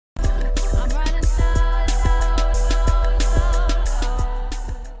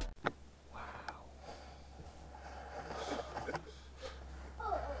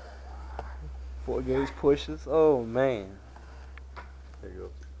gauge pushers. Oh man. There you go.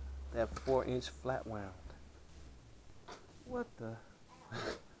 That 4-inch flat wound. What the?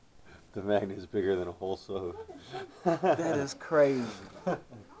 The magnet is bigger than a whole sub. That is crazy.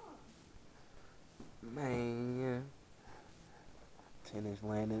 Man. 10-inch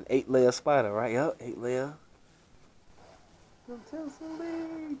landing. 8-layer spider, right? Yup, 8-layer. Them tinsel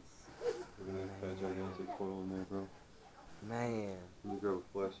leads. Look at that fat gigantic coil in there, bro. Man. Let me grab a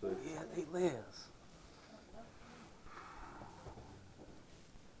flashlight. Yeah, 8 layers.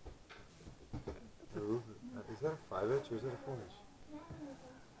 Is that a 5-inch or is that a 4-inch? I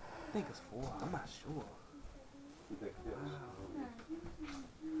think it's 4. I'm not sure. You think it is?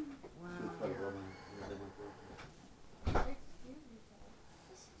 Wow.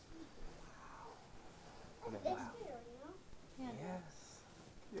 Wow. Yes.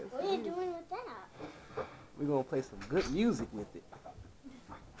 What are you doing with that? We're gonna play some good music with it.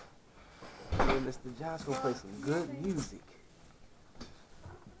 Me and Mr. Josh gonna play some good music.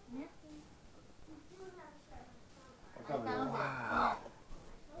 Wow.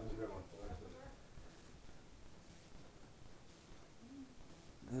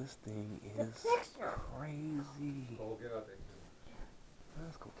 This thing is crazy.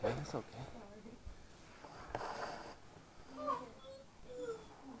 That's okay. That's okay.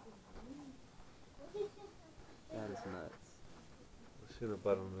 That is nuts. Shit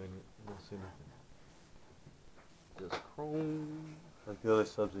about a magnet. I don't see nothing. Just chrome. Like the other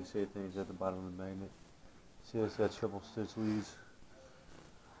subs, they say things at the bottom of the magnet. See, it's got triple stitch leads.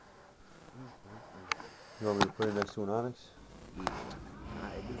 You want me to put it next to an Onyx? Yeah.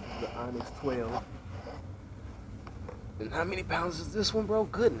 Alright, this is the Onyx 12. And how many pounds is this one, bro?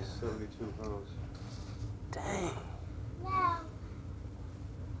 Goodness. 72 pounds. Dang. No.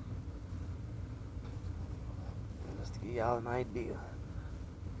 Just to give y'all an idea.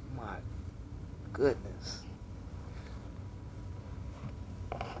 My goodness.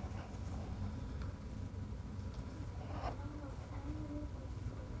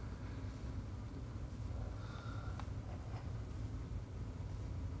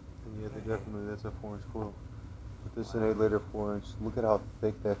 Yeah, they definitely, that's a 4-inch coil. But this is an 8-layer 4-inch. Look at how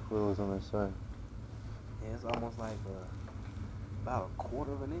thick that coil is on that side. Yeah, it's almost like about 1/4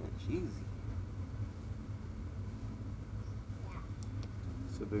 of an inch. Easy.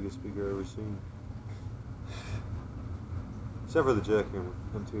 It's the biggest speaker I've ever seen. Except for the jackhammer.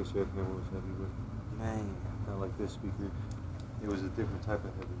 MTS jackhammer was heavy, but Man. not like this speaker. It was a different type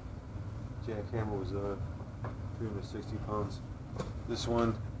of heavy. Jackhammer was 360 pounds. This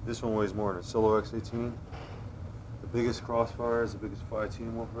one weighs more than a Solo X18. The biggest crossfire is the biggest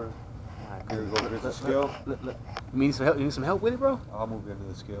 5-team woofer. Here we go. Here's the scale. Look. You need some help? You need some help with it, bro? I'll move into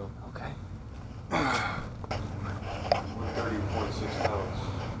the scale. Okay. 130.6 pounds.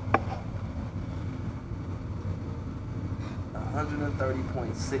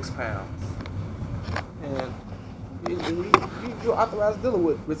 130.6 pounds. And you're authorized dealer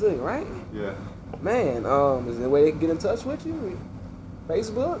with ReSilient, right? Yeah. Man, is there a way they can get in touch with you?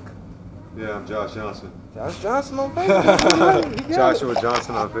 Facebook? Yeah, I'm Josh Johnson. Josh Johnson on Facebook. You got Joshua it.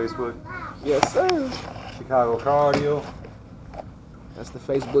 Johnson on Facebook. Yes, sir. Chicago Cardio. That's the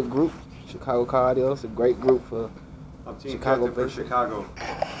Facebook group, Chicago Cardio. It's a great group for I'm team Chicago captain for based. Chicago.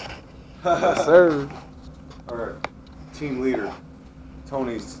 Yes, sir. Alright. Team leader.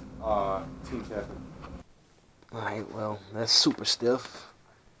 Tony's team captain. Alright, well, that's super stiff.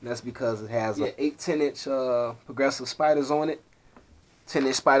 And that's because it has 8 10-inch progressive spiders on it.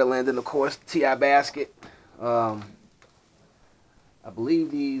 10-inch spider landing, of course, TI basket. I believe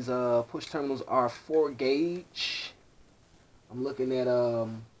these push terminals are 4 gauge. I'm looking at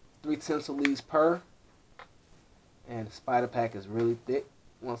 3 tinsel leads per. And the spider pack is really thick.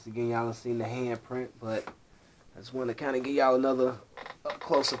 Once again, y'all have seen the handprint, but I just want to kind of give y'all another up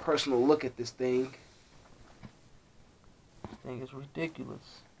close and personal look at this thing. This thing is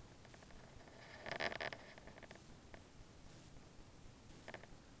ridiculous.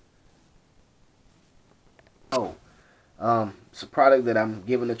 It's a product that I'm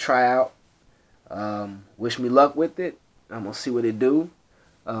giving a try out. Wish me luck with it. I'm gonna see what it do.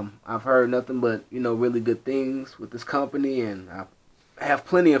 I've heard nothing but really good things with this company, and I have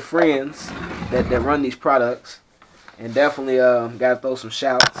plenty of friends that run these products, and definitely gotta throw some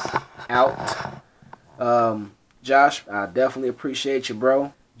shouts out. Josh, I definitely appreciate you,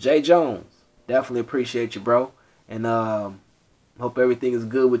 bro. Jay Jones, definitely appreciate you, bro, and hope everything is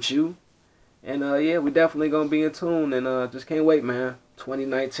good with you. And yeah, we definitely gonna be in tune, and just can't wait, man.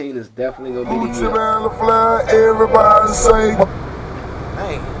 2019 is definitely gonna be the year. Everybody say,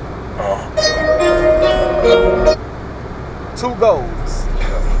 Hey. 2 goals.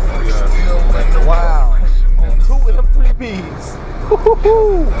 Wow. 2 M3Bs.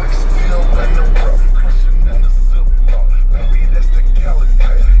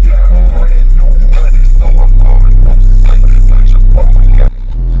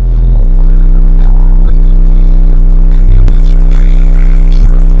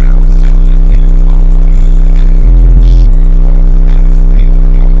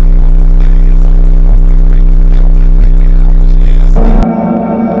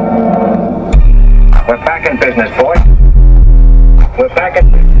 We're back in business, boy. We're back in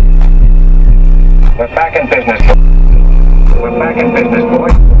business. We're back in business, boy.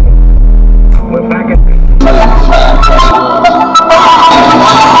 We're back in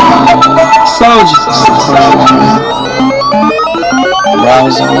soldiers.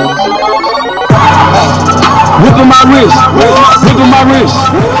 Rising. Whipping my wrist. Whipping my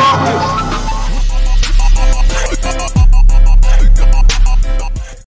wrist.